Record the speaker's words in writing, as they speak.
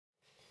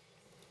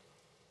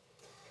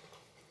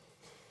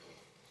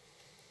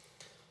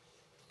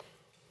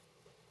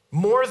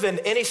More than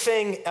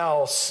anything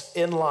else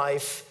in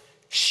life,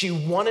 she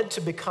wanted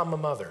to become a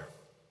mother.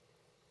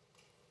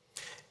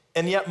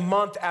 And yet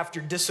month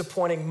after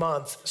disappointing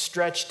month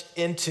stretched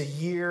into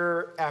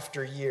year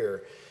after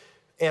year,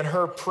 and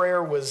her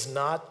prayer was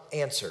not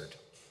answered.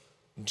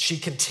 She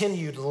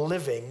continued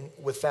living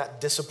with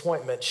that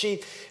disappointment.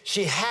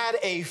 She had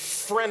a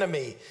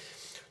frenemy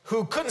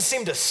who couldn't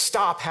seem to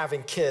stop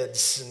having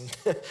kids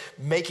and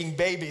making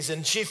babies,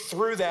 and she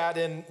threw that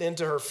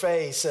into her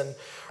face. And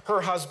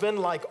her husband,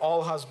 like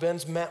all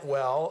husbands, meant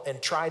well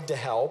and tried to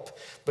help,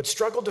 but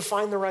struggled to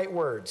find the right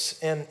words.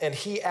 And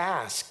he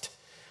asked,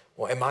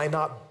 well, am I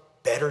not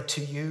better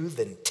to you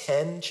than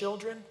 10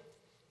 children?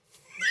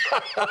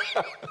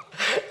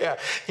 Yeah,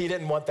 he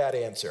didn't want that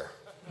answer.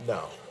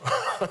 No.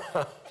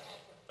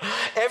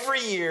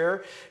 Every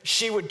year,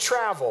 she would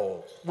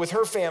travel with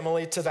her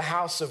family to the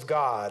house of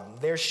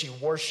God. There she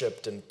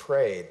worshiped and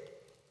prayed.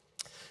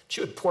 She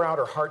would pour out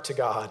her heart to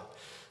God,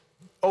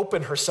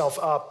 open herself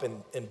up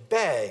and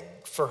beg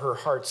for her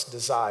heart's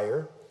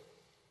desire.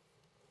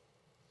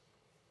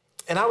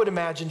 And I would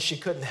imagine she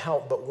couldn't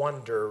help but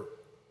wonder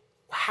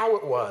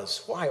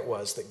why it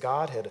was that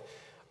God had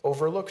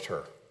overlooked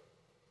her.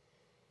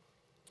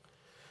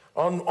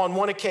 On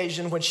one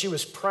occasion when she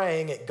was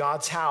praying at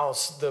God's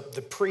house, the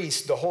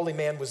priest, the holy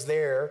man, was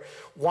there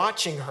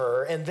watching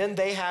her, and then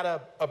they had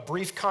a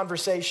brief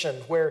conversation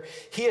where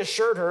he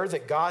assured her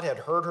that God had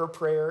heard her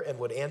prayer and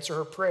would answer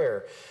her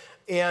prayer.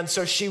 And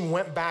so she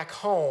went back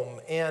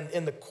home, and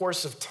in the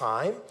course of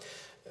time,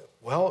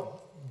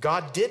 well,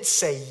 God did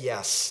say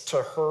yes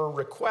to her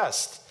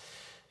request.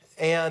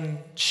 And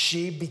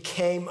she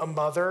became a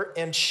mother,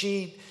 and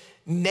she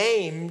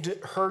named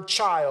her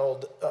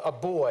child, a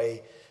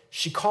boy.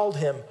 She called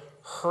him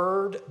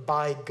Heard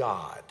by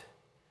God.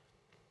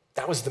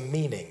 That was the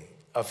meaning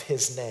of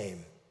his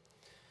name.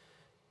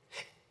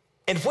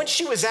 And when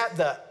she was at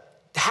the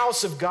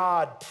house of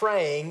God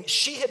praying,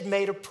 she had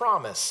made a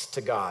promise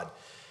to God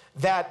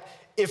that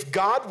if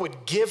God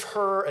would give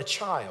her a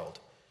child,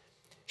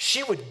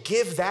 she would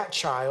give that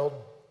child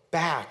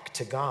back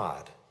to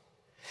God.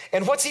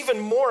 And what's even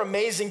more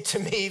amazing to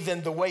me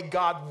than the way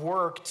God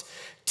worked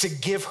to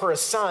give her a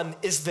son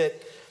is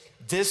that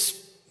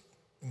this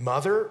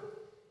mother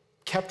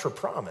kept her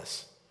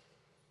promise.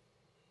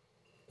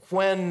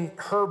 When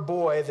her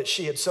boy that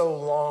she had so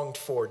longed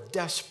for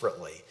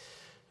desperately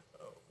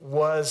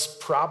was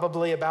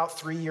probably about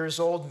 3 years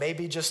old,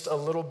 maybe just a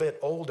little bit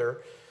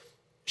older,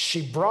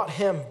 she brought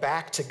him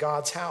back to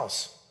God's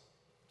house.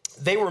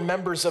 They were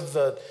members of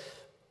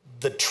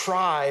the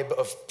tribe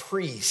of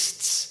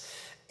priests,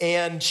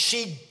 and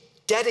she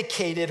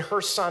dedicated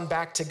her son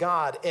back to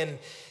God and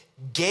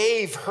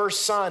gave her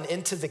son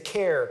into the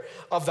care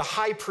of the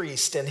high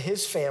priest and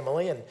his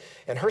family,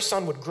 and her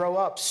son would grow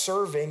up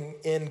serving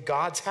in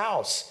God's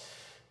house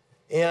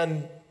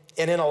and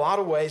in a lot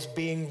of ways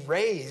being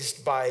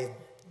raised by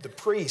the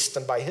priest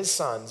and by his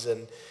sons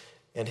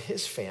and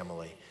his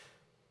family.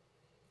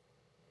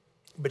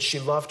 But she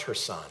loved her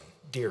son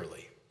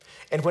dearly.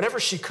 And whenever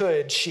she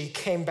could, she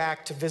came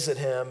back to visit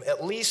him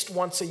at least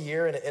once a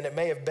year, and it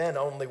may have been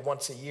only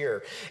once a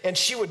year. And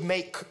she would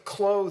make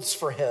clothes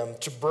for him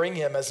to bring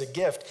him as a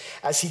gift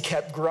as he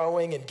kept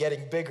growing and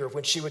getting bigger.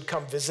 When she would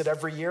come visit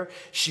every year,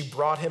 she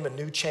brought him a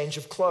new change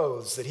of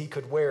clothes that he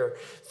could wear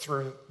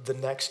through the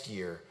next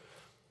year.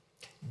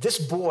 This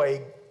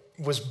boy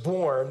was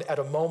born at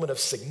a moment of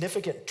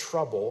significant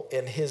trouble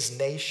in his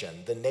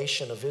nation, the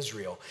nation of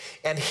Israel.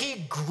 And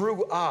he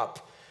grew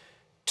up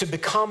to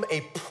become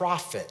a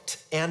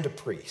prophet and a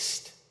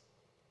priest.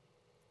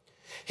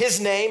 His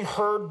name,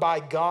 heard by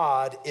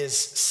God, is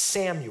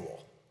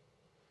Samuel.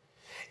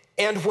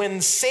 And when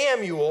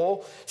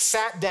Samuel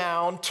sat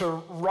down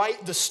to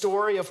write the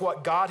story of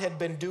what God had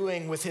been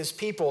doing with his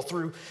people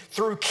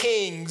through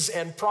kings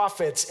and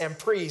prophets and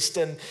priests,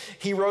 and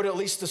he wrote at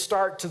least the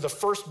start to the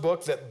first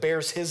book that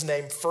bears his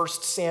name, 1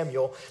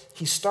 Samuel,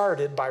 he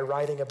started by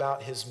writing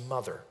about his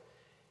mother,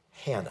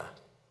 Hannah.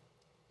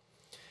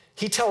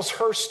 He tells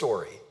her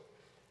story.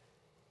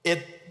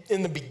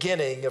 In the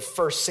beginning of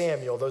 1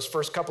 Samuel, those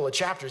first couple of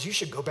chapters, you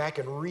should go back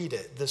and read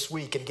it this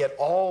week and get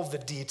all the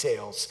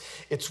details.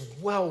 It's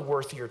well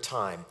worth your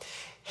time.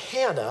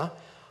 Hannah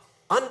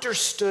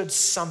understood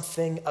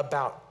something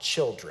about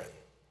children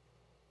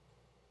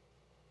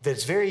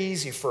that's very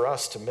easy for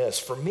us to miss,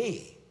 for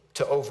me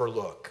to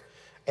overlook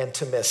and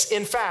to miss.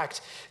 In fact,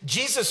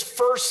 Jesus'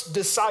 first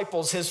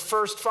disciples, his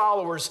first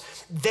followers,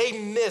 they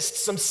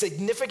missed some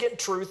significant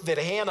truth that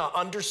Hannah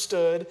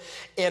understood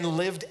and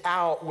lived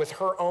out with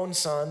her own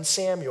son,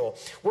 Samuel.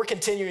 We're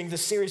continuing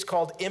this series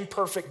called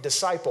Imperfect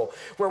Disciple,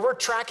 where we're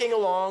tracking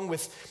along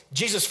with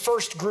Jesus'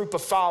 first group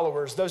of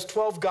followers, those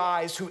 12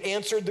 guys who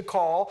answered the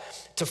call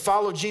to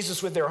follow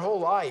Jesus with their whole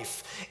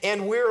life.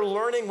 And we're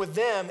learning with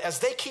them as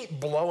they keep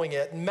blowing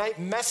it,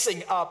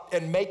 messing up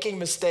and making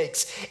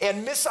mistakes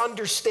and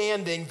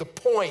misunderstanding the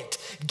point,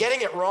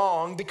 getting it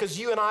wrong, because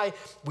you and I,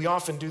 we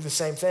often do the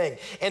same thing.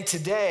 And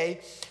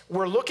today,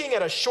 we're looking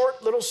at a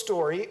short little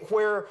story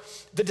where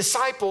the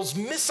disciples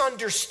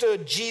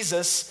misunderstood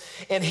Jesus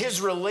and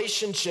his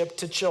relationship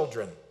to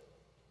children.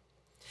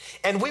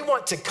 And we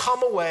want to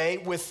come away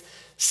with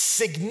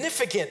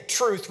significant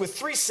truth, with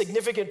 3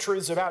 significant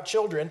truths about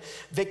children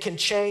that can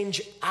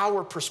change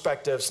our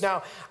perspectives.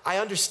 Now, I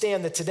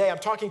understand that today I'm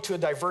talking to a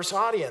diverse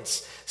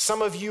audience.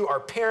 Some of you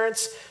are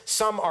parents,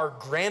 some are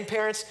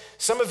grandparents,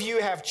 some of you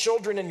have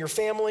children in your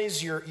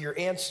families, your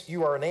aunts,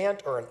 you are an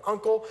aunt or an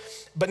uncle,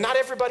 but not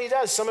everybody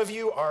does. Some of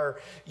you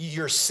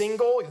you're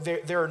single,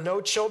 there are no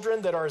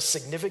children that are a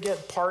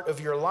significant part of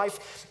your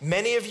life.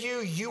 Many of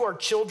you are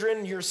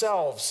children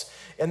yourselves,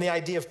 and the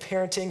idea of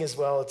parenting as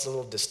well, it's a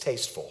little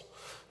distasteful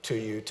to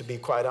you, to be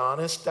quite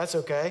honest. That's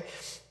okay.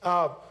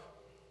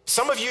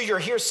 Some of you're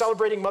here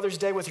celebrating Mother's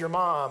Day with your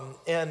mom,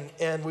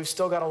 and we've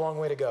still got a long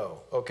way to go,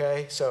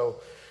 okay? So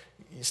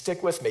you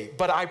stick with me.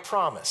 But I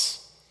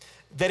promise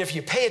that if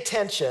you pay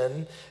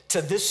attention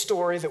to this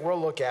story that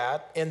we'll look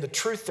at and the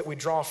truth that we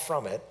draw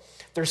from it,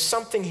 there's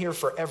something here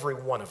for every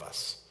one of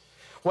us.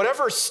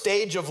 Whatever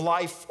stage of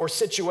life or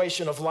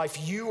situation of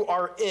life you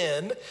are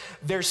in,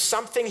 there's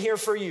something here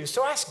for you.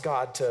 So ask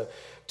God to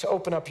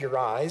open up your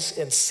eyes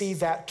and see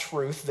that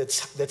truth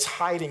that's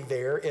hiding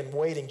there and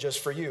waiting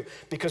just for you,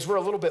 because we're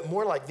a little bit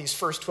more like these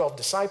first 12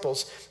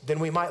 disciples than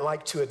we might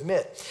like to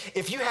admit.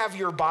 If you have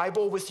your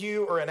Bible with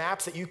you or an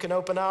app that you can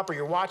open up, or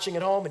you're watching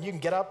at home and you can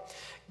get up,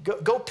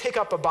 go pick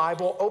up a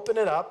Bible, open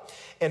it up,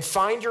 and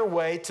find your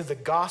way to the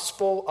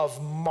Gospel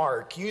of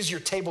Mark. Use your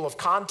table of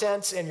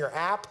contents in your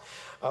app.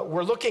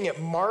 We're looking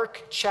at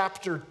Mark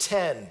chapter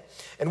 10,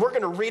 and we're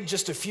going to read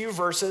just a few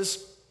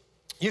verses.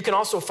 You can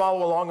also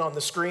follow along on the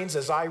screens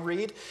as I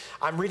read.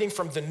 I'm reading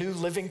from the New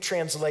Living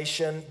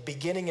Translation,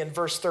 beginning in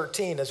verse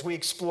 13, as we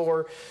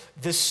explore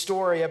this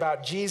story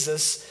about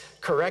Jesus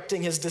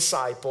correcting his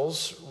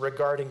disciples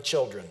regarding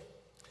children.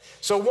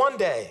 So one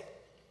day,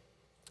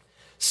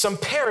 some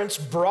parents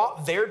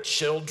brought their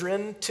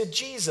children to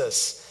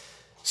Jesus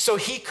so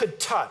he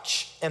could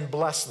touch and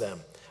bless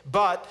them.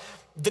 But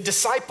the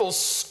disciples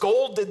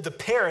scolded the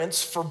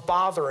parents for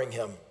bothering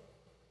him.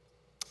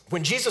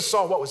 When Jesus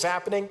saw what was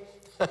happening,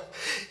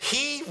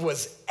 he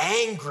was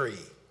angry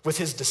with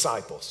his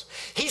disciples.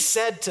 He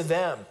said to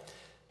them,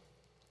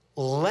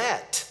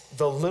 "Let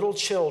the little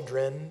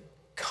children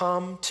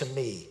come to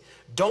me.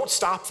 Don't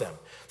stop them,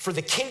 for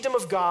the kingdom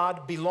of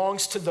God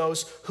belongs to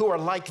those who are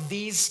like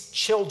these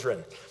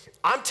children."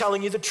 I'm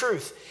telling you the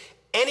truth.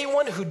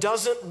 Anyone who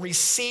doesn't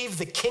receive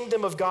the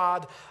kingdom of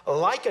God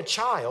like a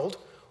child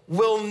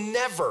will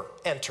never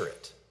enter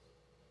it.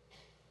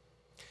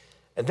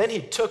 And then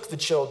he took the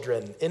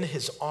children in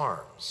his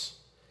arms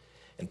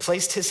and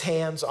placed his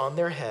hands on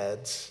their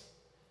heads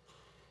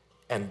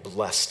and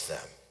blessed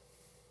them.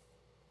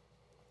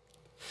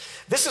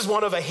 This is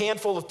one of a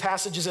handful of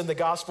passages in the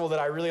gospel that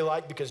I really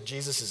like because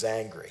Jesus is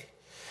angry.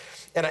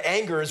 And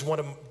anger is one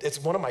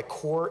of my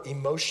core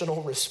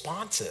emotional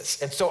responses.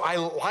 And so I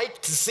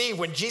like to see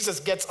when Jesus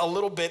gets a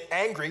little bit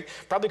angry,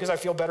 probably because I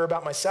feel better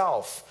about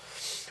myself.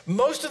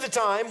 Most of the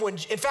time,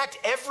 in fact,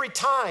 every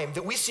time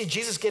that we see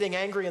Jesus getting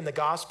angry in the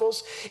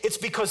Gospels, it's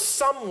because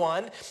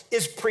someone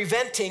is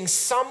preventing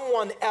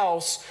someone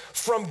else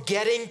from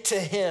getting to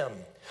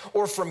him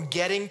or from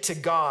getting to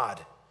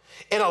God.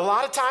 And a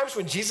lot of times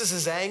when Jesus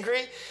is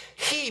angry,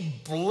 he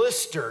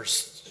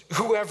blisters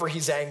whoever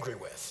he's angry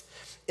with.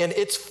 And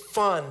it's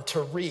fun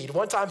to read.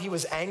 One time he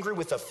was angry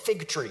with a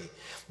fig tree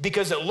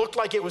because it looked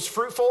like it was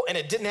fruitful and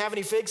it didn't have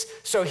any figs,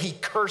 so he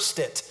cursed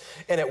it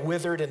and it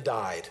withered and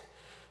died.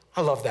 I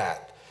love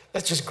that.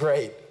 That's just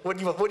great.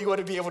 Wouldn't you want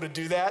to be able to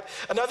do that?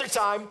 Another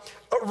time,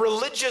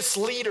 religious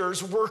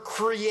leaders were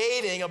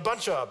creating a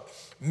bunch of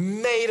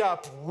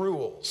made-up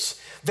rules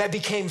that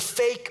became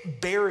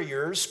fake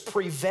barriers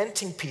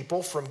preventing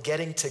people from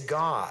getting to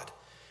God.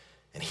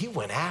 And he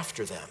went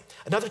after them.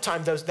 Another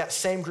time, that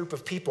same group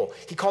of people,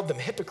 he called them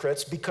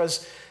hypocrites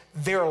because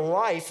their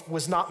life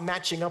was not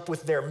matching up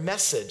with their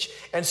message.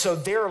 And so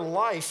their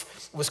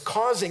life was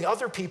causing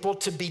other people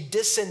to be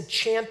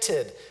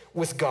disenchanted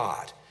with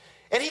God.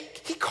 And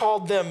he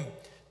called them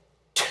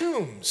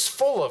tombs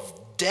full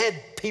of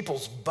dead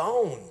people's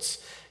bones.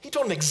 He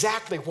told them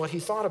exactly what he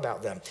thought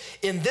about them.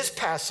 In this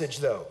passage,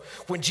 though,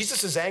 when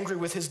Jesus is angry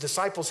with his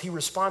disciples, he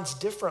responds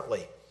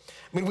differently.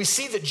 I mean, we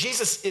see that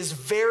Jesus is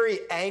very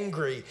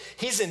angry.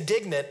 He's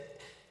indignant.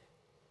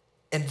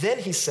 And then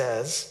he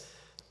says,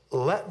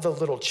 "Let the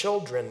little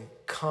children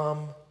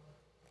come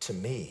to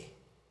me."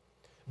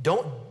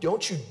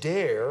 Don't you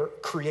dare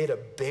create a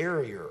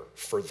barrier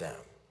for them,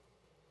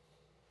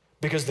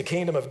 because the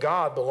kingdom of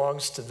God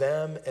belongs to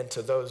them and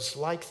to those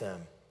like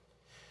them.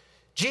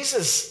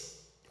 Jesus,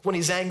 when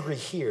he's angry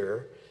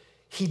here,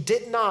 he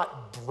did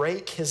not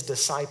break his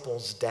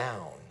disciples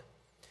down.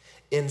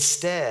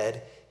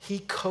 Instead, he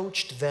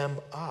coached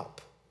them up.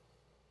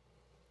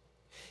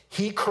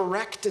 He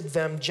corrected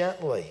them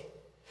gently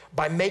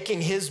by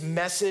making his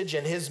message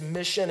and his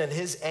mission and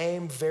his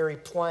aim very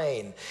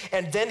plain.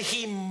 And then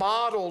he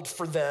modeled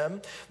for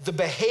them the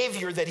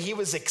behavior that he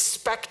was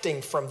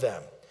expecting from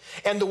them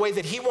and the way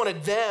that he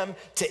wanted them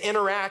to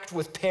interact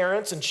with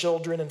parents and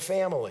children and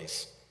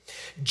families.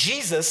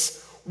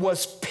 Jesus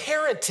was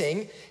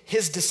parenting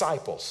his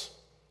disciples.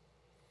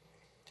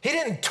 He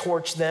didn't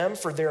torch them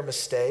for their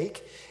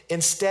mistake.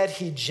 Instead,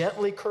 he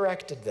gently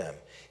corrected them.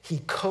 He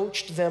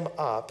coached them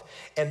up,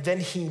 and then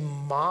he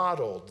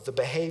modeled the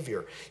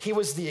behavior. He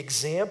was the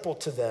example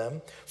to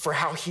them for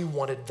how he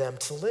wanted them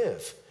to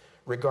live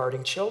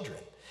regarding children.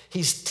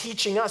 He's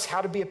teaching us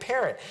how to be a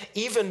parent,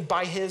 even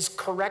by his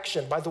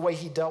correction, by the way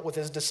he dealt with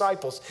his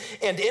disciples.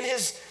 And in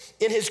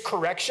his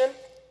correction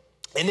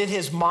and in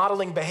his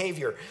modeling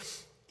behavior,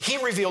 he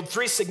revealed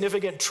three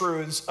significant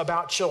truths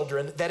about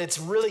children that it's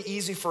really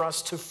easy for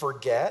us to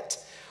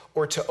forget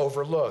or to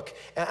overlook.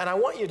 And I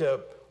want you to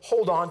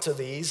hold on to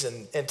these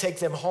and take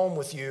them home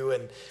with you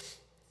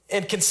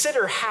and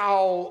consider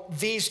how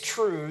these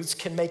truths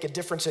can make a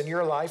difference in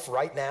your life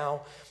right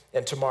now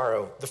and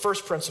tomorrow. The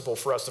first principle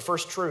for us, the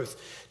first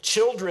truth,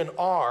 children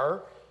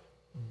are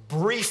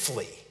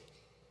briefly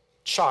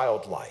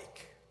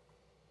childlike.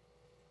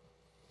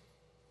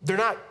 They're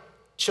not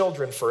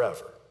children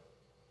forever.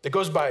 It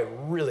goes by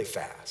really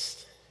fast.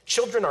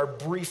 Children are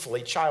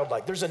briefly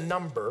childlike. There's a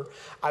number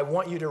I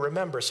want you to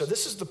remember. So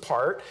this is the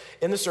part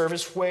in the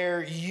service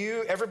where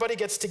everybody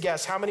gets to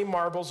guess how many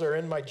marbles are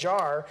in my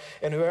jar,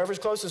 and whoever's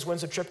closest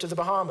wins a trip to the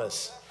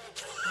Bahamas.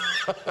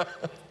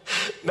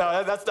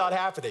 No, that's not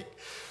happening.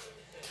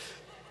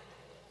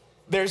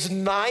 There's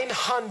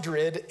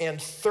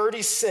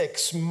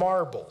 936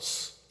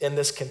 marbles in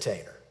this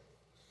container.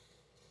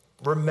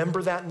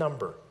 Remember that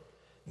number,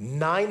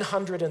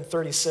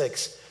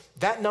 936.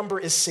 That number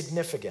is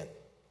significant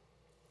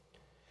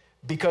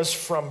because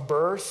from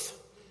birth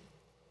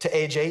to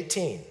age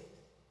 18,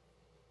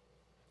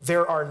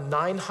 there are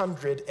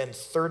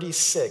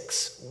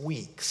 936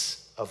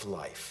 weeks of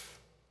life.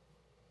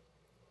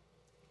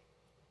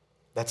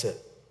 That's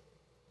it.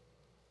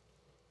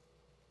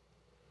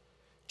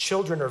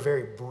 Children are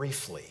very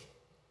briefly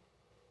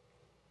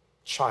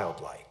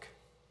childlike.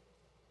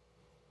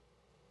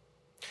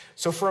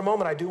 So for a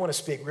moment, I do want to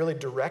speak really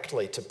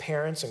directly to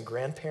parents and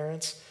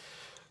grandparents,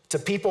 to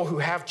people who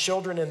have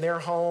children in their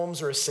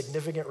homes or a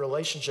significant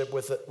relationship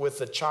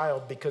with a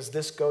child, because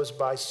this goes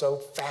by so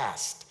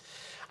fast.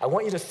 I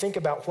want you to think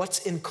about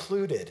what's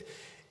included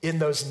in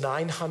those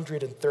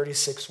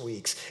 936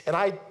 weeks. And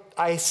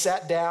I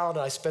sat down and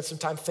I spent some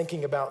time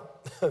thinking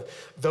about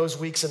those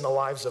weeks in the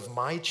lives of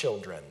my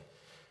children.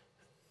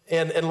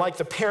 And like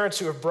the parents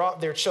who have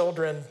brought their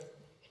children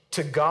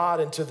to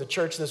God and to the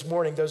church this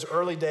morning, those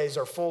early days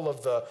are full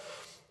of the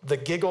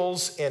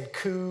giggles and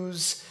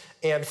coos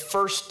and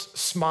first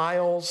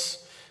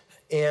smiles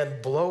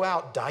and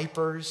blowout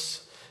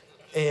diapers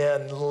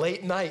and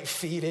late night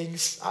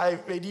feedings. I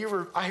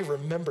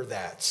remember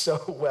that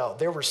so well.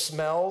 There were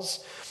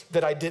smells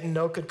that I didn't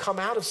know could come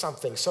out of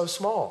something so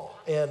small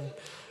and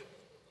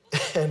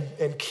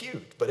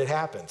cute, but it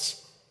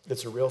happens.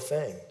 It's a real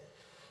thing.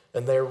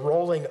 And they're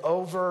rolling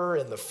over,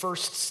 and the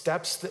first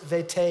steps that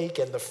they take,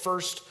 and the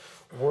first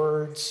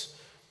words,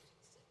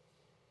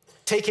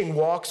 taking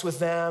walks with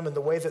them, and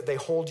the way that they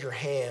hold your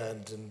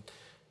hand, and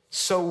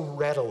so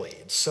readily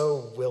and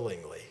so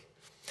willingly.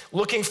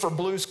 Looking for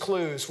Blue's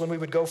Clues when we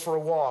would go for a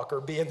walk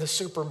or be in the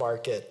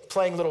supermarket,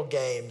 playing little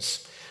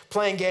games,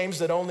 playing games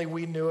that only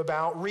we knew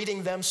about,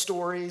 reading them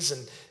stories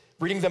and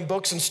reading them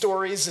books and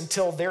stories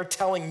until they're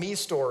telling me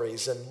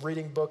stories and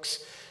reading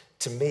books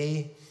to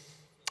me.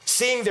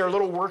 Seeing their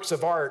little works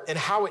of art and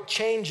how it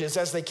changes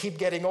as they keep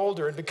getting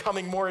older and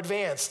becoming more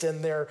advanced,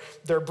 and they're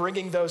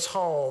bringing those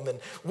home, and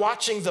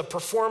watching the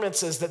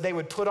performances that they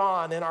would put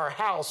on in our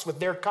house with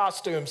their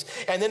costumes,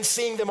 and then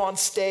seeing them on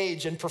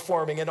stage and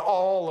performing in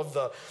all of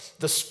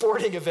the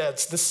sporting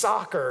events, the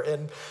soccer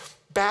and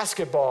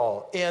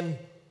basketball, and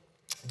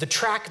the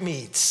track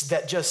meets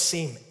that just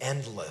seem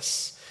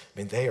endless. I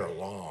mean, they are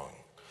long.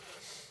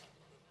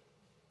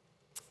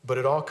 But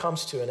it all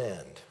comes to an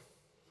end.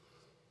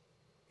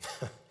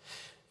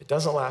 It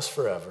doesn't last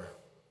forever.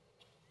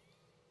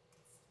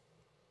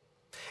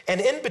 And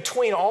in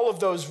between all of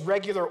those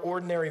regular,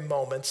 ordinary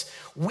moments,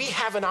 we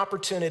have an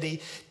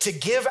opportunity to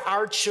give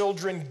our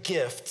children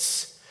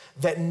gifts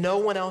that no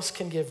one else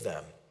can give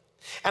them.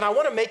 And I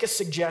want to make a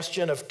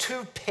suggestion of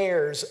two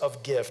pairs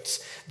of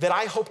gifts that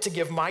I hope to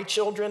give my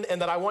children,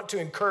 and that I want to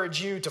encourage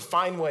you to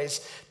find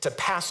ways to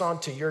pass on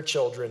to your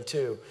children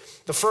too.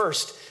 The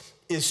first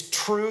is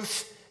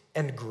truth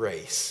and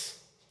grace.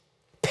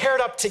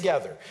 Paired up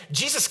together.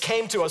 Jesus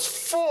came to us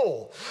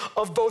full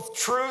of both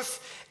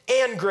truth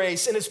and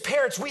grace. And as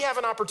parents, we have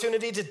an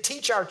opportunity to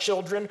teach our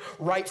children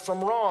right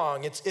from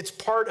wrong. It's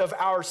part of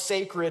our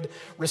sacred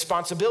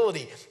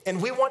responsibility.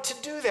 And we want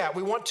to do that.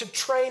 We want to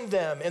train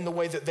them in the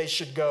way that they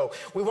should go.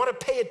 We want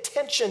to pay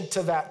attention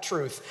to that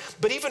truth.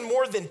 But even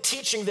more than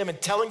teaching them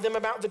and telling them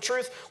about the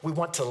truth, we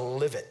want to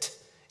live it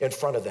in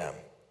front of them.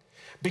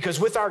 Because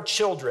with our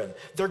children,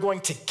 they're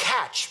going to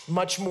catch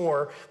much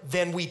more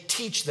than we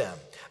teach them.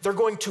 They're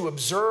going to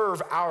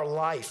observe our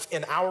life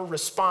and our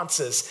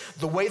responses,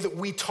 the way that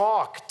we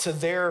talk to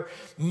their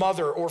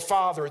mother or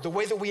father, the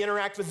way that we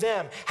interact with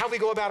them, how we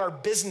go about our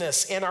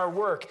business and our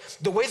work,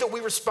 the way that we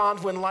respond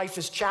when life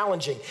is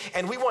challenging.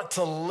 And we want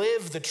to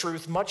live the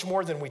truth much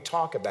more than we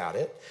talk about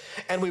it.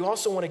 And we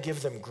also want to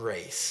give them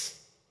grace.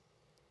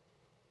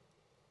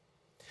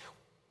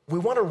 we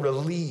want to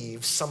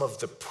relieve some of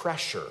the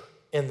pressure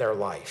in their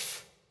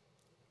life.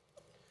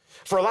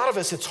 For a lot of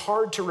us, it's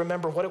hard to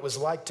remember what it was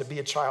like to be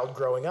a child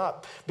growing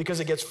up because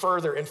it gets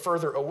further and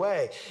further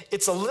away.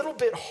 It's a little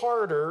bit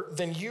harder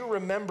than you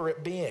remember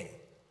it being.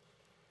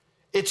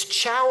 It's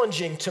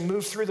challenging to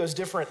move through those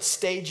different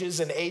stages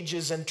and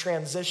ages and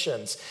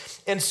transitions.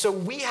 And so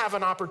we have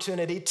an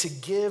opportunity to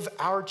give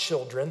our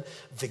children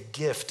the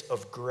gift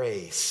of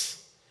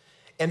grace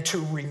and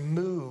to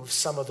remove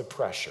some of the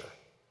pressure,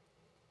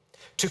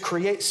 to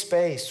create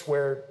space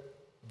where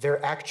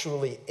they're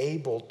actually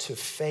able to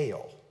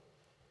fail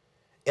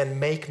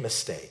and make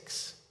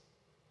mistakes,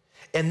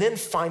 and then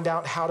find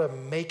out how to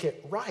make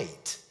it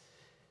right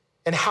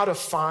and how to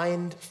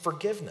find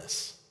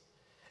forgiveness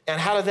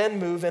and how to then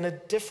move in a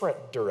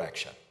different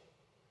direction.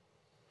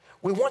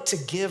 We want to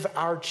give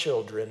our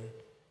children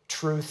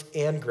truth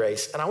and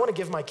grace, and I want to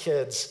give my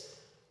kids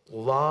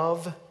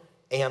love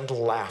and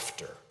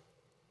laughter.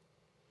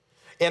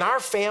 In our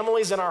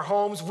families, in our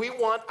homes, we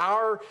want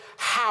our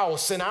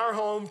house and our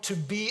home to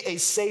be a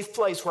safe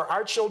place where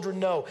our children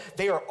know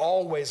they are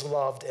always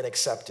loved and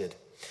accepted.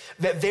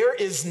 That there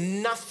is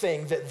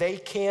nothing that they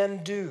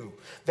can do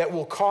that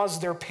will cause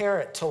their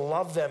parent to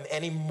love them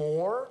any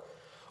more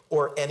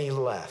or any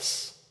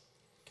less.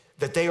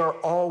 That they are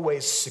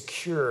always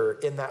secure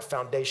in that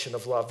foundation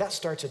of love. That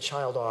starts a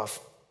child off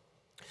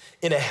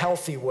in a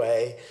healthy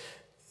way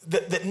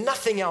that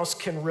nothing else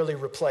can really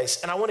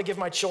replace. And I want to give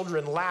my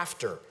children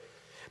laughter,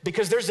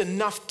 because there's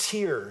enough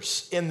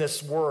tears in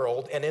this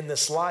world and in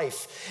this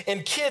life.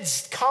 And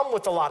kids come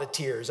with a lot of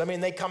tears. I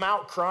mean, they come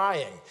out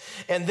crying.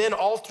 And then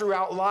all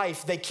throughout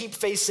life, they keep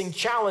facing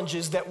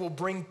challenges that will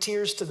bring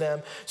tears to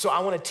them. So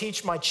I want to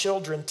teach my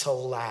children to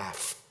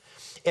laugh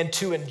and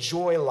to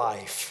enjoy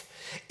life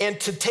and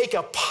to take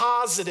a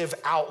positive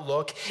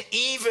outlook,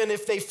 even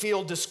if they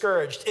feel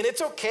discouraged. And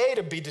it's okay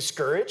to be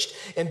discouraged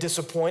and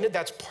disappointed.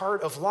 That's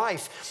part of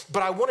life.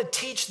 But I want to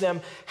teach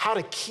them how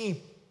to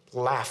keep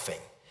laughing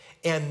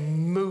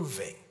and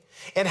moving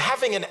and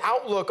having an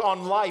outlook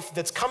on life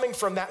that's coming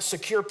from that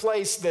secure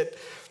place that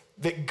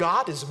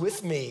God is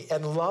with me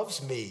and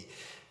loves me,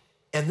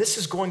 and this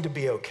is going to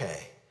be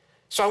okay.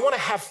 So I want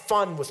to have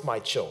fun with my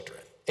children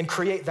and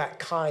create that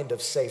kind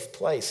of safe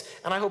place,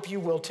 and I hope you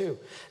will too.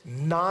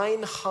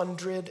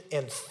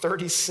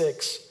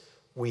 936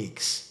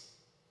 weeks.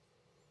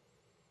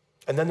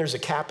 And then there's a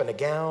cap and a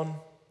gown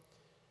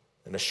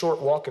and a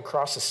short walk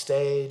across a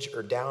stage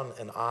or down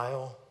an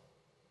aisle,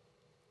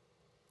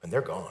 and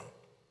they're gone.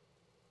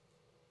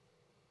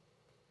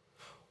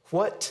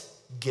 What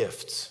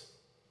gifts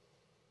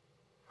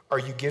are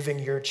you giving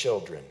your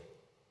children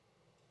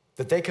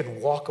that they can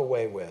walk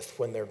away with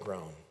when they're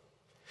grown?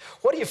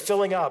 What are you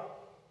filling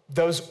up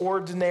those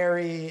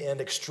ordinary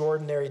and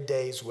extraordinary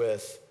days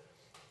with?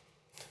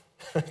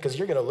 Because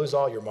you're going to lose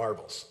all your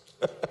marbles.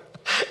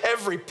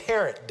 Every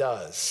parent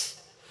does.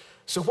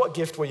 So what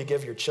gift will you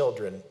give your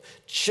children?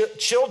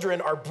 Children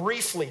are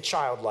briefly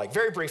childlike,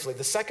 very briefly.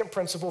 The second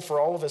principle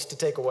for all of us to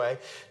take away,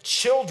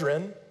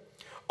 children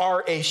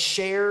are a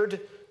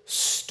shared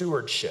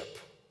stewardship.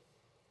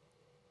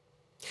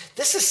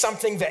 This is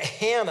something that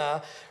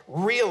Hannah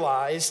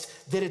realized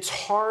that it's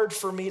hard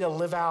for me to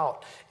live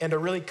out and to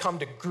really come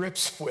to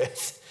grips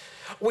with.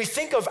 We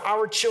think of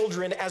our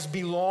children as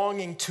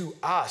belonging to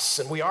us,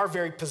 and we are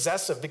very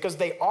possessive because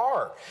they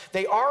are.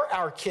 They are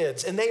our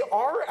kids, and they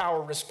are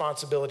our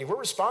responsibility. We're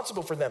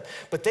responsible for them,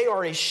 but they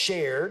are a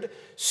shared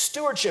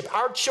stewardship.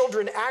 Our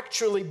children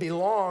actually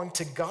belong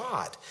to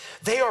God.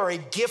 They are a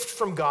gift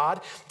from God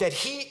that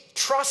He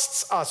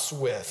trusts us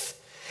with.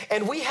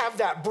 And we have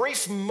that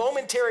brief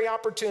momentary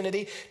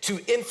opportunity to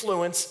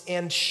influence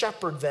and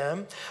shepherd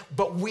them,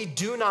 but we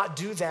do not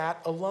do that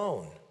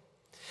alone.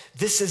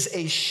 This is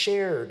a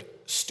shared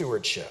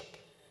stewardship.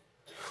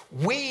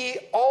 We,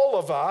 all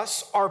of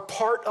us, are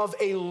part of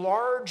a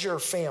larger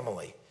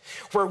family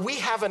where we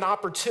have an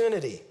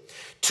opportunity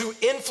to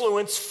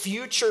influence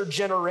future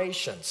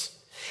generations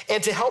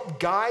and to help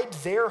guide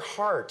their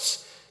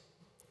hearts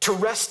to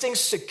resting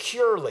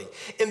securely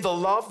in the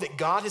love that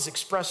God has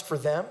expressed for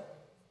them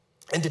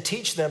and to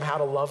teach them how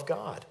to love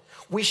God.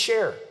 We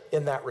share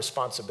in that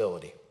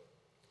responsibility.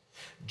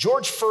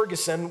 George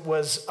Ferguson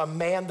was a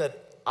man that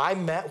I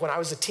met when I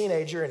was a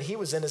teenager, and he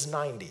was in his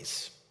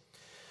 90s.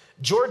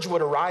 George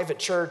would arrive at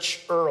church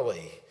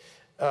early.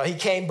 He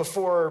came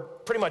before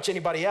pretty much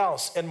anybody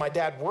else, and my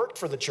dad worked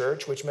for the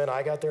church, which meant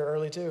I got there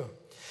early too.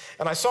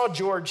 And I saw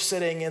George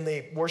sitting in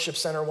the worship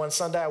center one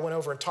Sunday. I went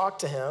over and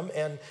talked to him,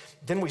 and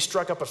then we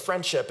struck up a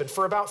friendship. And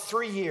for about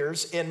 3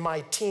 years in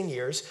my teen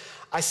years,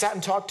 I sat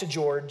and talked to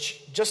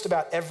George just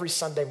about every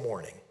Sunday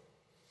morning.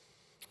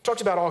 Talked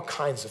about all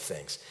kinds of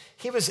things.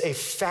 He was a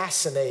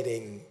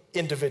fascinating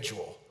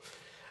individual.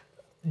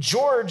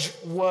 George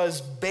was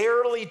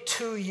barely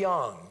too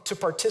young to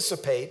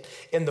participate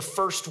in the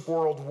First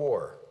World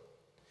War.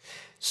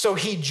 So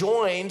he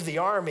joined the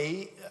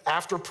army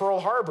after Pearl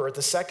Harbor at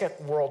the Second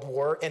World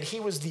War, and he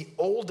was the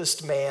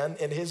oldest man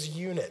in his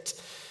unit.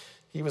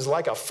 He was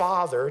like a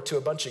father to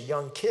a bunch of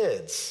young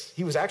kids.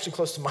 He was actually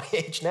close to my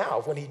age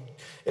now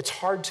it's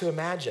hard to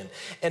imagine.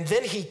 And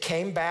then he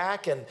came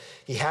back and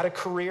he had a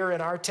career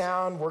in our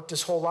town, worked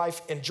his whole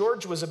life, and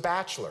George was a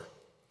bachelor.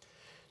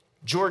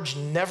 George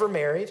never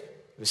married,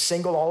 he was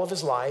single all of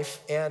his life,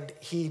 and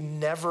he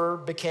never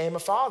became a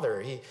father.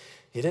 He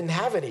didn't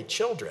have any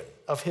children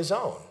of his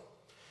own.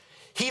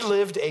 He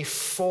lived a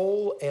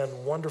full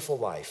and wonderful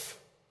life.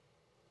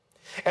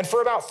 And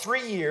for about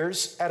 3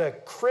 years, at a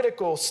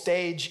critical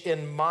stage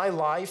in my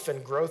life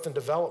and growth and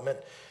development,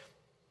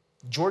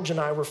 George and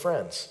I were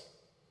friends.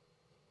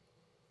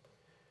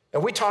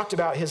 And we talked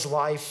about his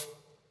life.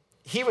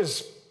 He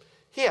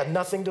had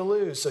nothing to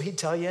lose, so he'd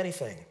tell you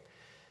anything.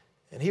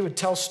 And he would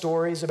tell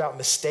stories about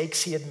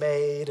mistakes he had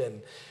made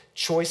and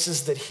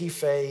choices that he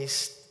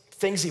faced,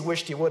 things he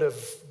wished he would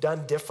have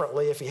done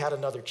differently if he had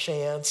another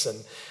chance,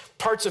 and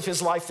parts of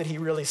his life that he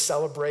really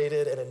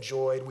celebrated and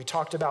enjoyed. We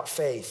talked about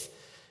faith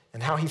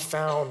and how he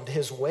found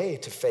his way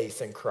to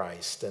faith in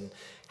Christ and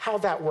how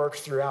that worked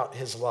throughout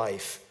his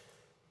life.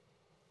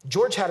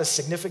 George had a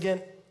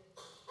significant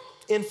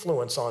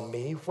influence on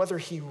me, whether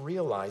he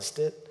realized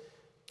it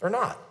or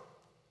not.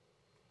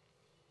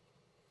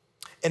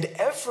 And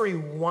every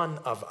one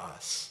of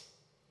us,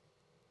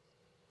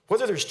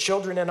 whether there's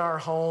children in our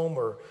home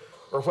or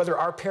whether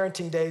our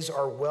parenting days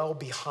are well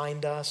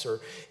behind us, or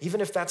even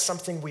if that's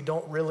something we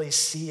don't really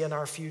see in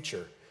our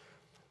future,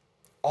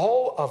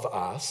 all of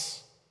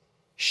us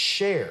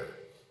share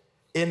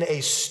in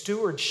a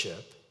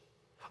stewardship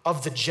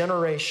of the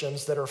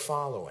generations that are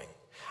following.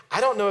 I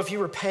don't know if you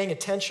were paying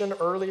attention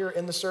earlier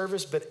in the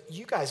service, but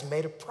you guys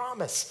made a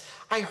promise.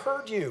 I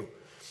heard you.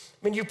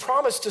 I mean, you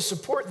promised to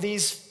support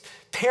these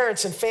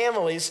parents and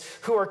families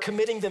who are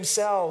committing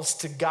themselves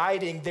to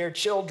guiding their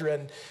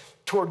children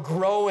toward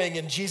growing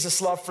in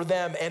Jesus' love for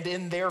them and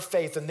in their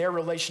faith and their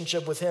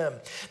relationship with him.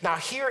 Now,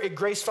 here at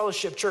Grace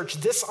Fellowship Church,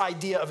 this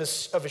idea of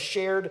a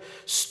shared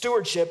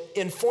stewardship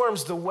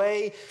informs the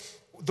way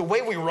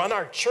we run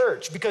our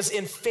church, because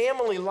in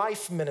family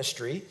life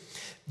ministry,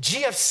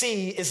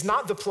 GFC is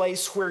not the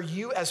place where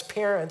you as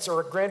parents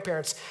or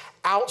grandparents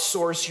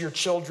outsource your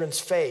children's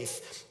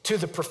faith to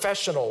the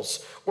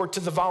professionals or to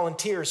the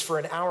volunteers for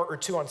an hour or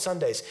two on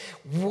Sundays.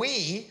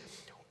 We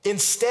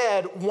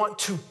instead want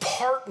to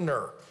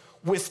partner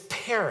with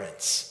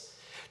parents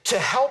to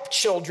help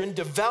children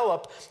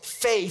develop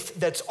faith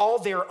that's all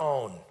their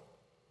own.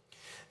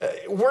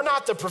 We're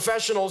not the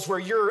professionals where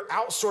you're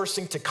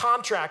outsourcing to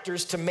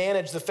contractors to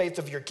manage the faith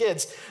of your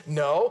kids.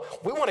 No,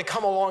 we want to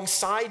come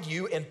alongside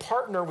you and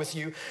partner with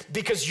you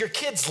because your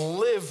kids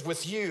live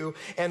with you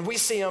and we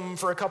see them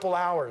for a couple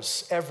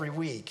hours every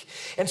week.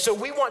 And so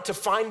we want to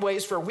find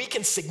ways where we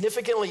can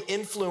significantly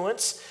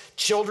influence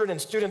children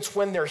and students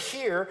when they're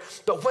here,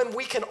 but when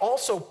we can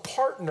also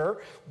partner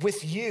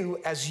with you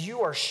as you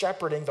are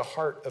shepherding the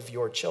heart of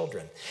your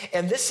children.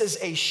 And this is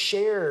a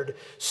shared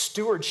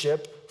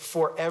stewardship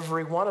for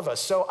every one of us.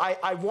 So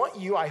I want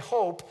you, I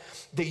hope,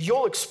 that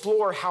you'll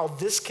explore how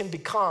this can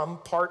become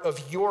part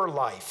of your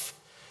life,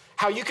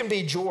 how you can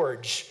be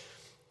George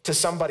to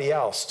somebody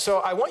else. So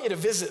I want you to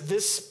visit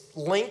this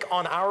link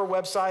on our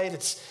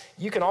website.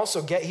 You can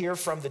also get here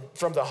from the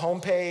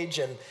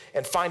homepage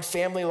and find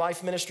Family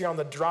Life Ministry on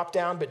the drop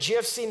down, but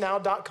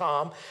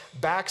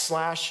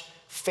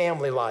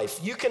gfcnow.com/family life.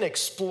 You can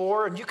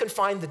explore and you can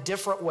find the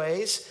different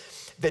ways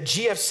that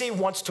GFC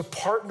wants to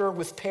partner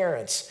with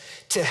parents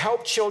to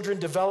help children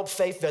develop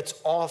faith that's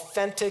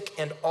authentic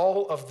and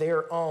all of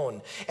their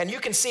own. And you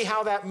can see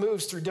how that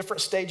moves through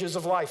different stages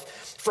of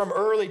life, from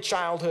early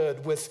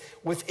childhood with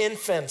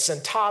infants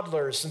and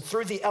toddlers, and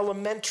through the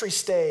elementary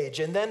stage,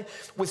 and then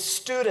with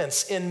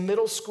students in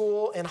middle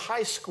school and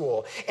high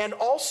school, and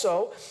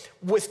also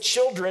with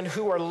children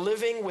who are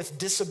living with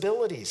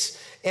disabilities,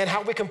 and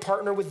how we can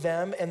partner with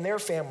them and their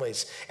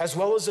families, as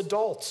well as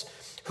adults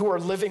who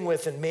are living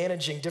with and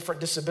managing different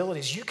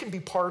disabilities. You can be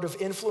part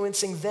of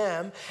influencing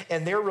them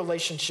and their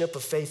relationship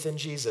of faith in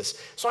Jesus.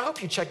 So I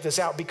hope you check this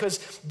out, because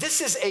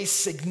this is a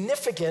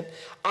significant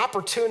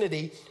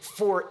opportunity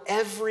for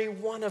every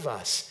one of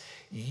us.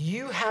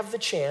 You have the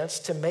chance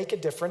to make a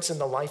difference in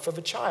the life of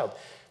a child.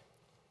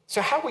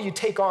 So how will you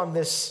take on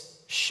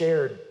this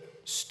shared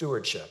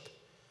stewardship?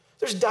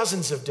 There's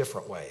dozens of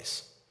different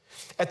ways.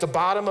 At the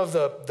bottom of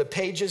the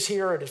pages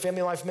here at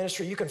Family Life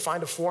Ministry, you can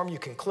find a form you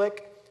can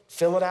click,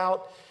 fill it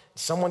out.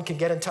 Someone can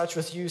get in touch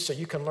with you so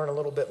you can learn a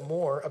little bit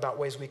more about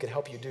ways we could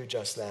help you do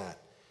just that.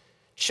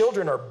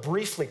 Children are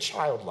briefly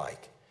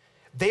childlike.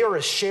 They are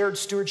a shared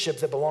stewardship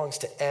that belongs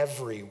to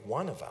every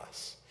one of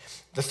us.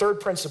 The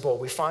third principle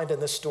we find in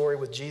this story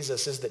with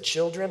Jesus is that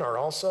children are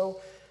also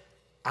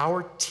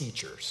our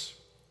teachers.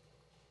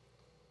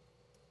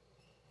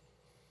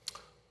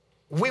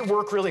 We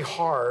work really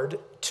hard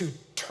to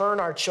turn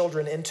our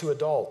children into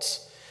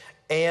adults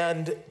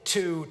and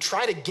to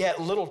try to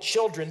get little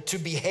children to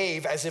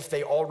behave as if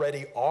they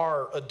already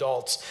are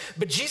adults.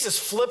 But Jesus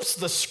flips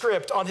the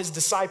script on his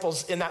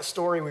disciples in that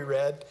story we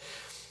read.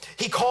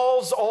 He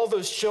calls all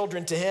those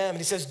children to him and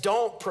he says,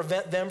 don't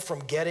prevent them from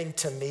getting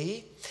to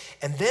me.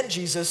 And then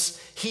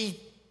Jesus, he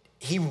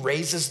he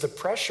raises the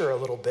pressure a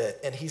little bit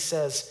and he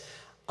says,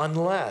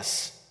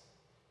 unless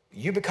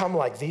you become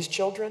like these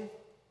children,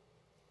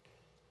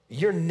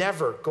 you're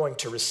never going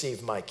to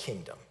receive my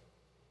kingdom.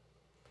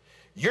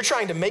 You're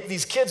trying to make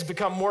these kids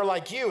become more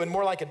like you and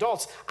more like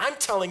adults. I'm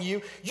telling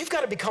you, you've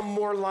got to become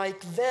more like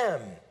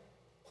them.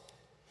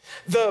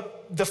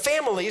 The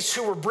families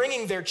who were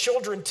bringing their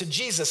children to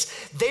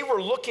Jesus, they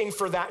were looking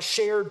for that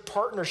shared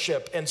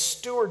partnership and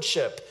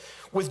stewardship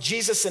with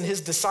Jesus and his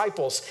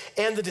disciples.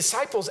 And the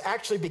disciples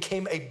actually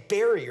became a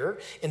barrier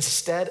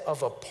instead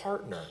of a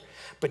partner.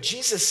 But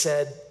Jesus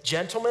said,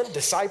 gentlemen,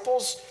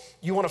 disciples,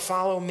 you want to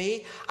follow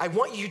me? I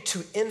want you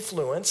to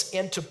influence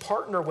and to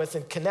partner with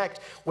and connect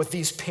with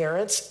these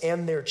parents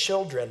and their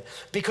children,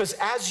 because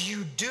as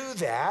you do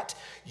that,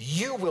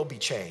 you will be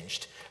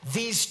changed.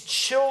 These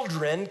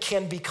children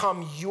can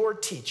become your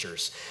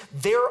teachers.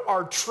 There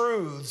are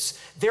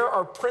truths, there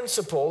are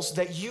principles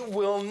that you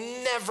will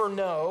never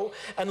know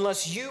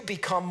unless you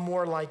become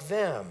more like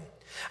them,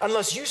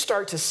 unless you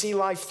start to see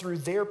life through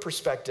their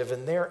perspective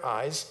and their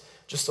eyes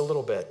just a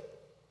little bit.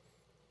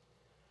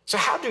 So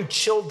how do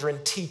children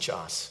teach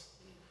us?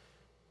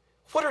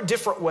 What are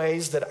different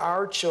ways that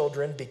our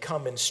children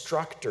become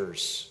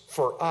instructors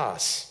for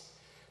us,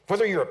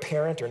 whether you're a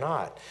parent or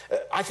not?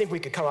 I think we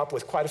could come up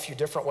with quite a few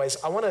different ways.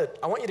 I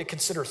want you to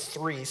consider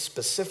 3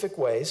 specific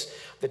ways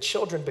that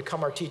children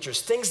become our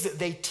teachers, things that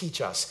they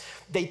teach us.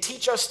 They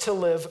teach us to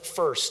live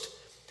first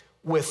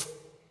with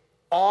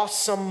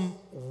awesome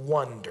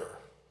wonder.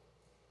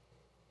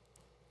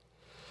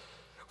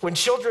 When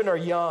children are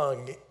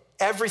young,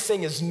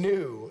 everything is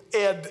new,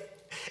 and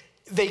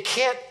they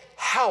can't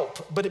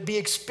help but be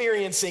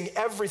experiencing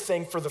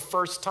everything for the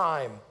first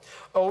time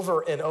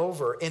over and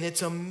over, and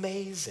it's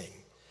amazing.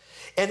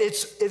 And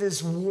it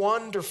is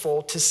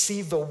wonderful to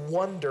see the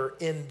wonder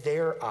in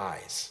their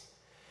eyes.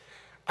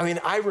 I mean,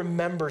 I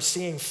remember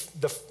seeing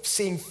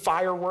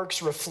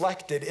fireworks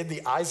reflected in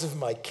the eyes of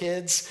my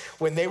kids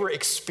when they were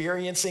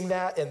experiencing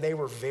that and they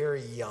were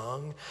very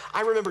young.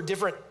 I remember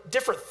different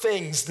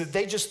things that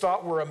they just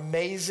thought were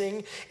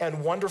amazing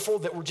and wonderful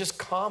that were just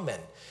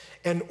common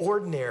and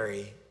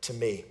ordinary to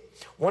me.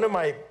 One of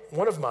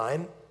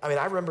mine,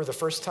 I remember the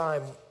first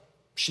time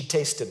she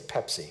tasted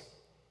Pepsi.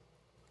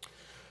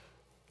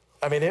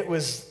 I mean,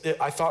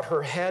 I thought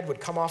her head would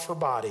come off her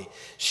body.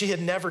 She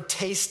had never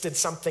tasted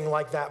something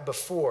like that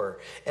before.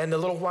 And a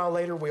little while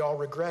later, we all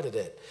regretted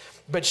it.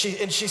 But she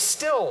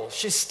still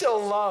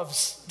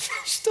loves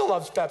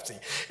Pepsi.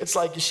 It's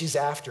like she's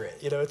after it.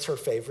 It's her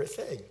favorite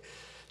thing.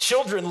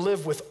 Children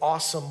live with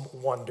awesome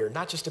wonder,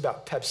 not just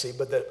about Pepsi,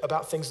 but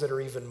about things that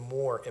are even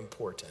more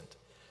important.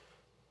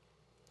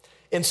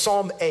 In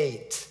Psalm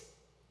 8,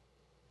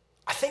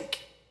 I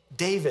think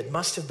David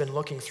must have been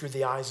looking through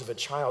the eyes of a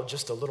child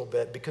just a little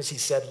bit, because he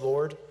said,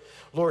 Lord,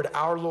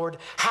 our Lord,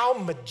 how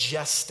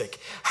majestic,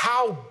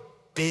 how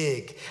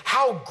big,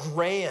 how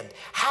grand,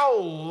 how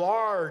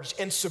large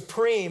and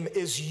supreme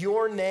is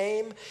your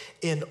name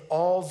in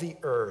all the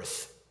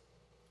earth.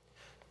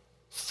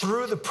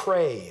 Through the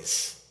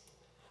praise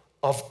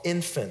of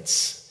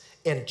infants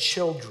and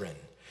children,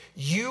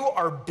 you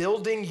are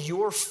building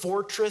your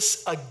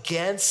fortress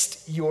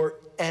against your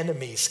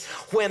enemies.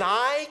 When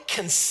I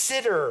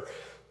consider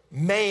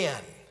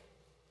man,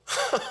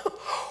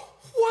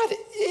 what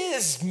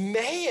is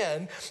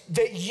man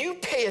that you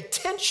pay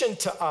attention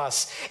to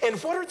us? And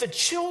what are the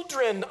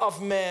children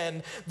of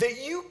men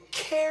that you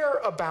care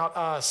about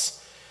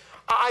us?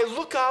 I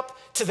look up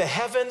to the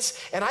heavens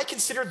and I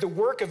consider the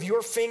work of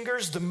your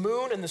fingers, the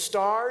moon and the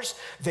stars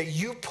that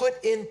you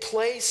put in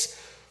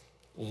place.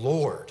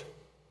 Lord,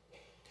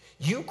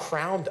 you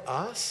crowned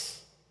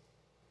us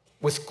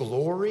with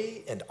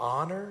glory and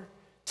honor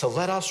to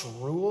let us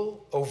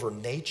rule over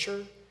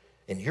nature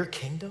in your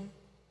kingdom.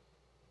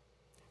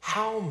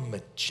 How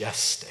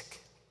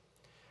majestic,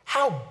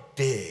 how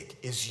big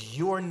is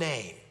your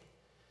name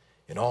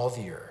in all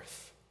the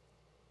earth.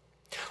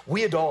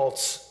 We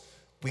adults,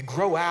 we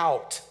grow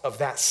out of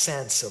that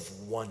sense of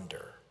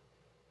wonder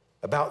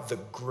about the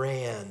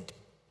grand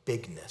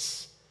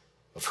bigness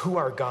of who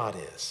our God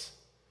is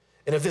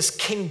and of this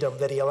kingdom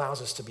that he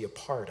allows us to be a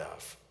part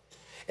of.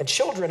 And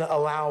children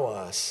allow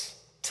us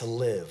to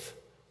live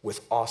with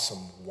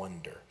awesome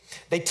wonder.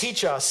 They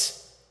teach us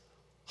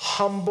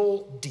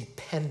humble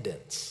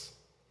dependence.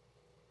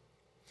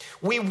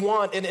 We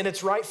want, and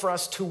it's right for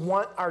us to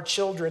want our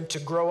children to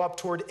grow up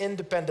toward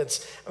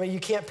independence. I mean, you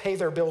can't pay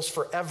their bills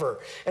forever.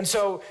 And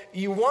so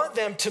you want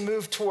them to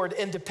move toward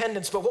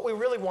independence, but what we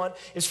really want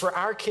is for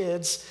our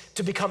kids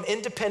to become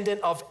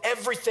independent of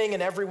everything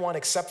and everyone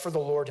except for the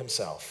Lord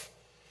himself.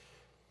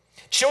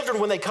 Children,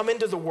 when they come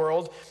into the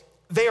world,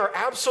 they are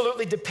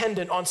absolutely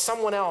dependent on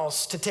someone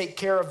else to take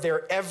care of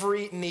their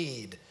every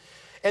need,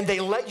 and they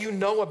let you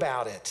know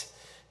about it.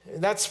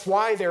 That's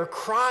why they're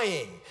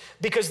crying,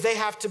 because they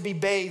have to be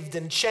bathed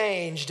and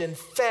changed and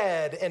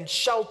fed and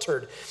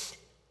sheltered.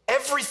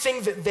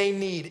 Everything that they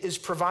need is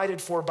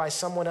provided for by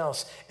someone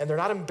else, and they're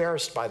not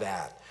embarrassed by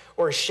that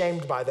or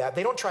ashamed by that.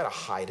 They don't try to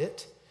hide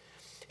it.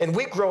 And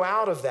we grow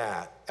out of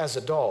that as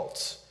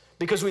adults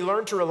because we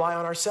learn to rely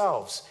on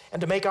ourselves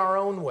and to make our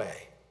own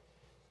way.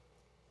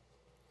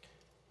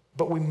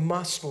 But we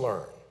must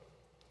learn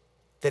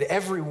that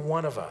every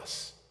one of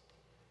us,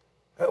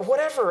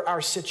 whatever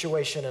our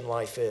situation in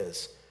life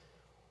is,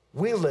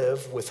 we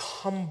live with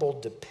humble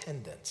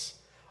dependence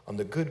on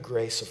the good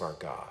grace of our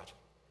God.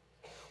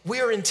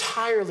 We are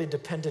entirely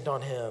dependent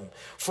on him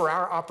for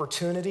our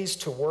opportunities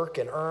to work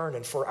and earn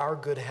and for our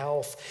good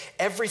health.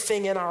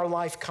 Everything in our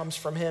life comes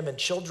from him, and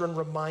children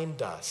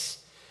remind us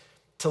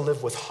to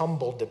live with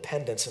humble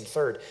dependence. And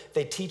third,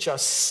 they teach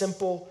us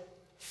simple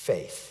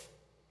faith.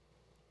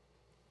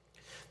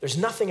 There's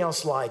nothing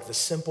else like the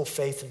simple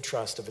faith and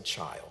trust of a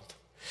child.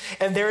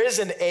 And there is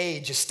an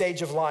age, a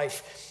stage of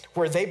life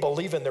where they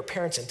believe in their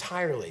parents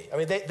entirely. I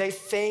mean, they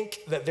think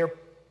that their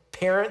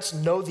parents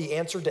know the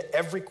answer to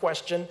every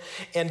question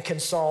and can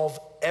solve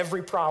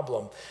every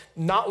problem.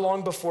 Not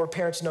long before,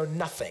 parents know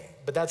nothing,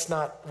 but that's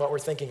not what we're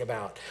thinking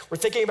about. We're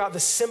thinking about the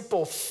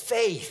simple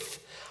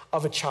faith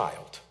of a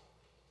child.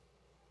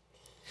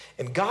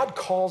 And God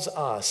calls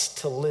us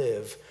to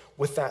live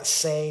with that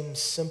same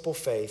simple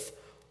faith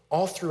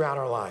all throughout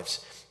our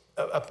lives.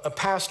 A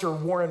pastor,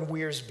 Warren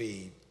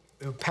Wiersbe,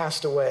 who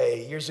passed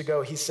away years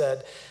ago, he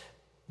said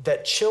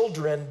that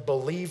children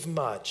believe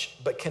much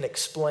but can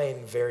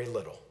explain very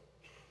little.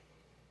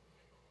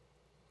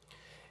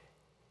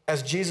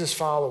 As Jesus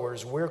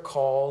followers, we're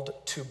called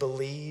to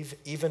believe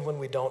even when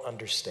we don't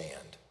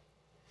understand.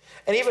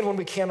 And even when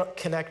we can't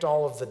connect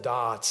all of the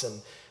dots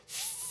and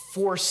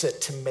force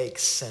it to make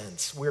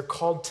sense, we're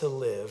called to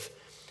live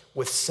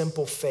with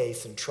simple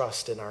faith and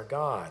trust in our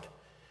God.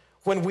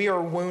 When we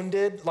are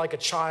wounded, like a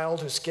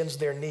child who skins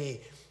their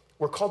knee,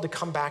 we're called to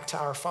come back to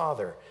our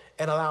Father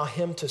and allow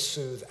him to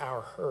soothe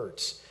our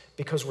hurts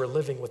because we're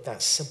living with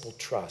that simple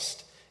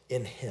trust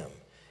in him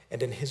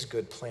and in his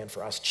good plan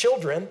for us.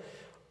 Children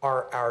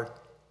are our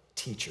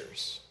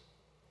teachers.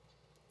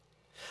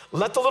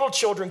 Let the little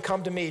children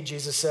come to me,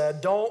 Jesus said.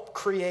 Don't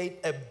create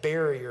a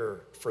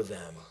barrier for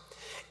them.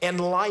 And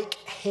like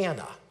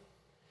Hannah,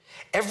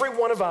 every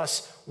one of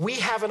us, we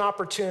have an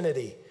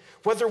opportunity,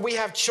 whether we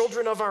have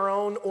children of our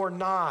own or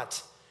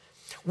not,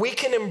 we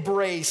can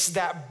embrace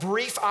that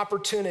brief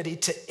opportunity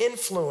to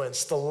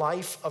influence the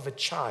life of a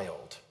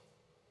child,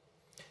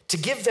 to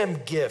give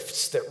them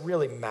gifts that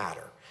really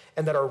matter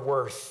and that are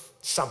worth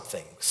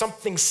something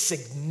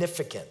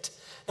significant,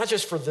 not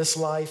just for this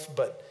life,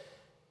 but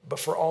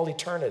for all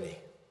eternity.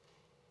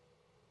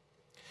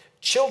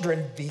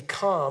 Children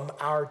become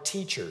our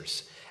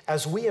teachers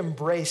as we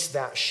embrace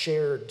that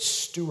shared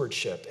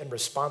stewardship and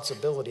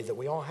responsibility that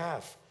we all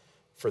have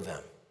for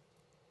them.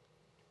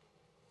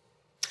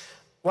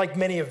 Like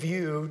many of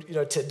you,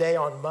 today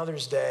on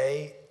Mother's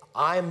Day,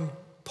 I'm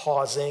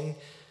pausing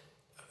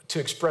to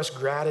express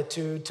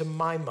gratitude to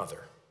my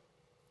mother.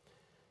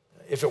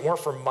 If it weren't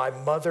for my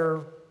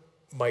mother,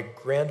 my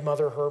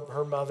grandmother,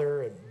 her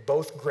mother, and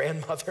both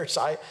grandmothers,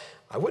 I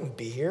wouldn't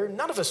be here.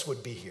 None of us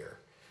would be here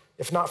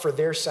if not for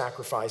their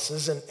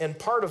sacrifices. And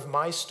part of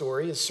my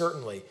story is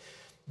certainly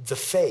the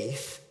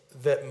faith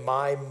that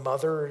my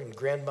mother and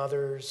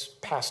grandmothers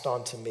passed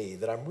on to me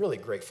that I'm really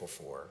grateful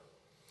for.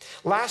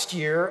 Last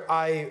year,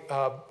 I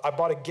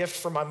bought a gift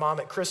for my mom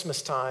at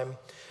Christmas time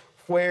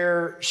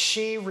where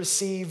she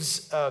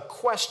receives a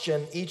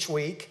question each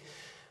week,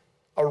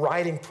 a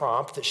writing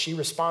prompt that she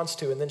responds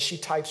to, and then she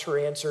types her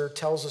answer,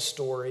 tells a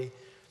story,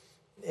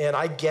 and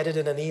I get it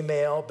in an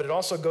email, but it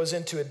also goes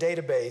into a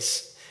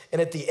database. And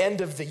at the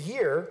end of the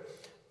year,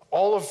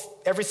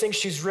 everything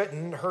she's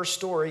written, her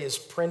story is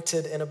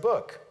printed in a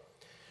book.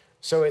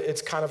 So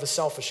it's kind of a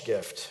selfish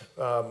gift,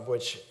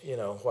 which,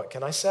 what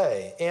can I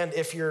say? And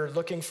if you're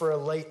looking for a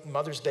late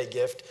Mother's Day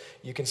gift,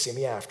 you can see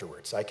me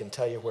afterwards. I can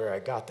tell you where I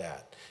got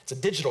that. It's a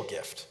digital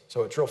gift,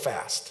 so it's real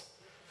fast.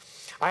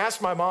 I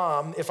asked my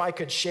mom if I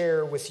could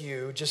share with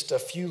you just a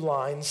few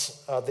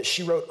lines that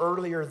she wrote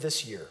earlier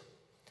this year.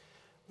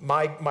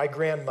 My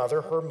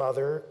grandmother, her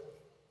mother,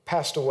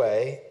 passed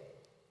away.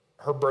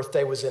 Her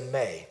birthday was in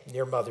May,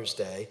 near Mother's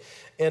Day.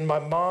 And my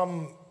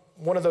mom,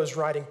 one of those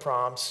writing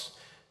prompts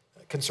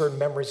concerned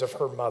memories of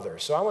her mother.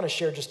 So I want to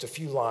share just a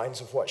few lines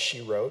of what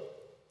she wrote.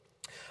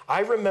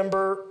 I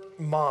remember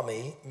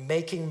Mommy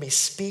making me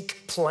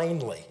speak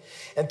plainly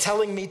and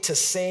telling me to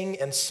sing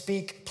and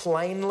speak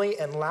plainly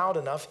and loud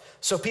enough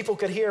so people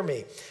could hear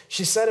me.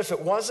 She said if it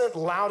wasn't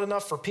loud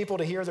enough for people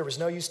to hear, there was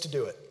no use to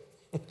do it.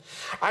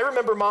 I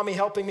remember Mommy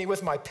helping me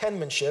with my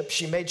penmanship.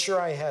 She made sure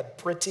I had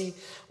pretty,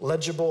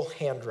 legible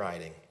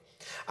handwriting.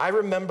 I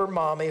remember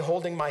Mommy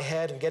holding my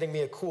head and getting me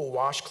a cool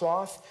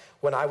washcloth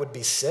when I would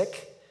be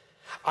sick.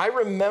 I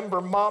remember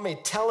Mommy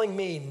telling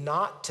me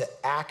not to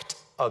act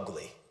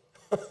ugly.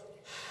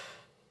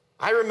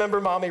 I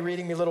remember Mommy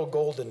reading me little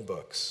golden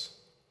books.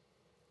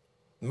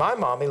 My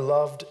Mommy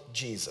loved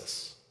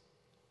Jesus.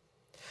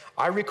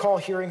 I recall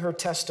hearing her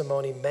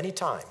testimony many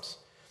times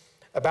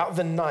about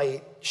the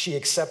night she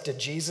accepted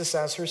Jesus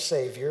as her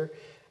Savior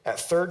at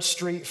 3rd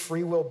Street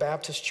Free Will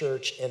Baptist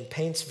Church in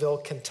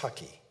Paintsville,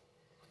 Kentucky.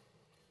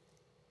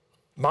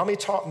 Mommy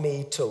taught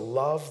me to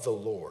love the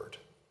Lord,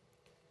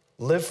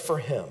 live for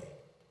Him,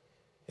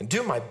 and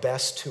do my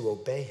best to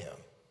obey him.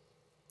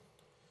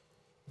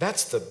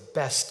 That's the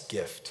best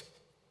gift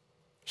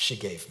she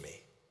gave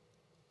me.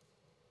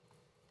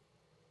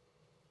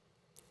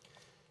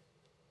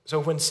 So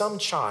when some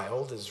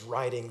child is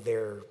writing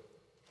their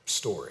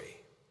story,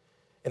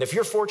 and if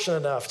you're fortunate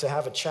enough to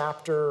have a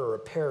chapter or a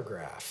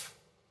paragraph,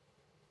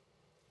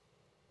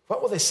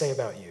 what will they say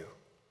about you?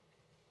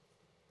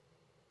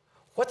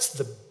 What's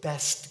the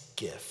best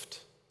gift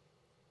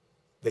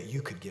that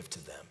you could give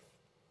to them?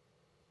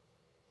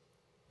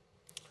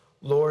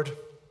 Lord,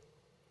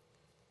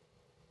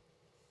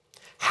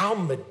 how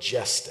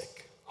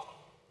majestic,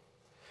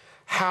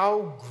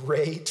 how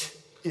great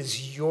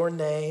is your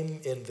name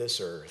in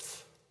this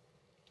earth.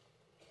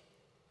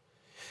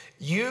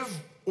 You've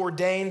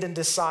ordained and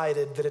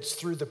decided that it's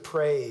through the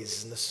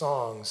praise and the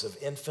songs of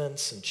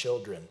infants and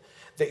children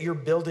that you're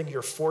building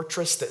your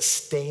fortress that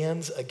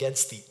stands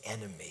against the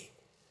enemy.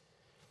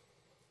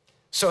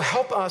 So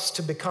help us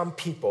to become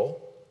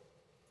people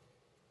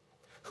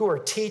who are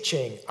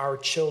teaching our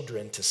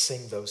children to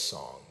sing those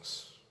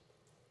songs.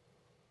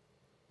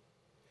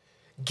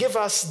 Give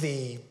us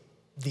the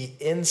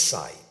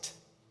insight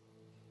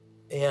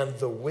and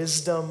the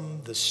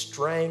wisdom, the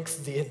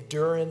strength, the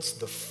endurance,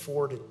 the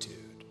fortitude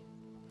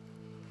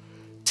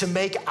to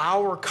make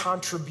our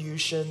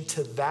contribution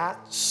to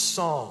that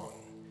song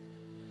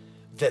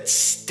that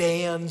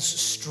stands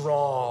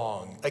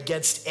strong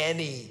against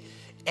any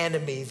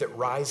enemy that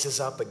rises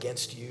up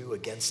against you,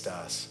 against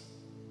us.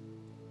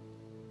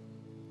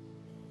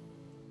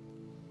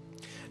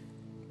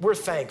 We're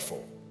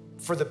thankful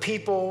for the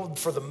people,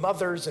 for the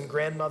mothers and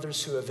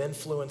grandmothers who have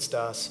influenced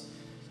us.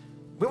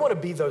 We want to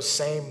be those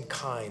same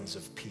kinds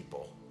of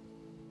people.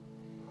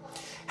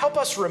 Help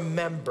us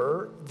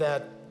remember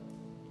that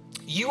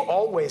you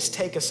always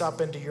take us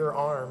up into your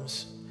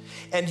arms,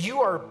 and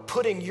you are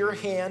putting your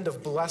hand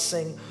of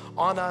blessing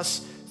on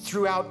us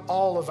throughout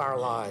all of our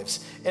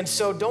lives. And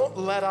so don't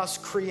let us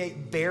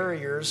create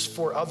barriers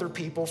for other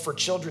people, for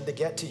children to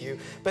get to you,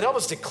 but help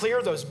us to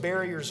clear those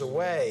barriers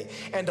away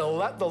and to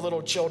let the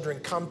little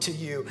children come to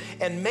you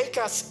and make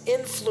us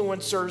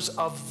influencers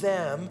of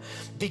them,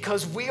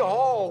 because we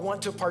all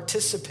want to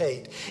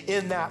participate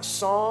in that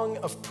song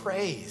of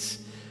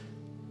praise.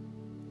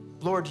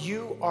 Lord,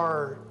 you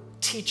are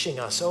teaching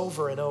us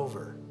over and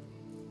over.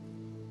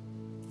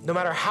 No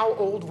matter how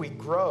old we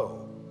grow,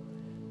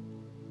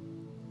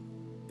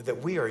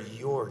 that we are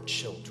your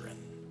children.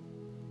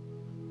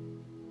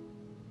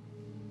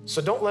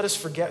 So don't let us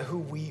forget who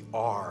we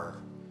are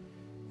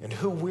and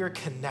who we're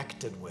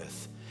connected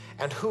with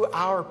and who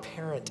our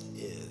parent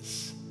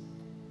is.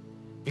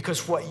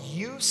 Because what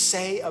you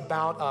say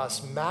about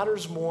us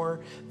matters more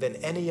than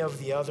any of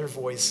the other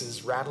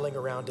voices rattling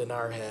around in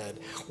our head.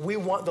 We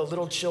want the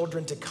little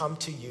children to come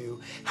to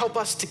you. Help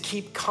us to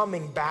keep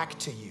coming back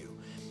to you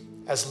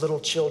as little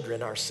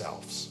children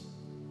ourselves.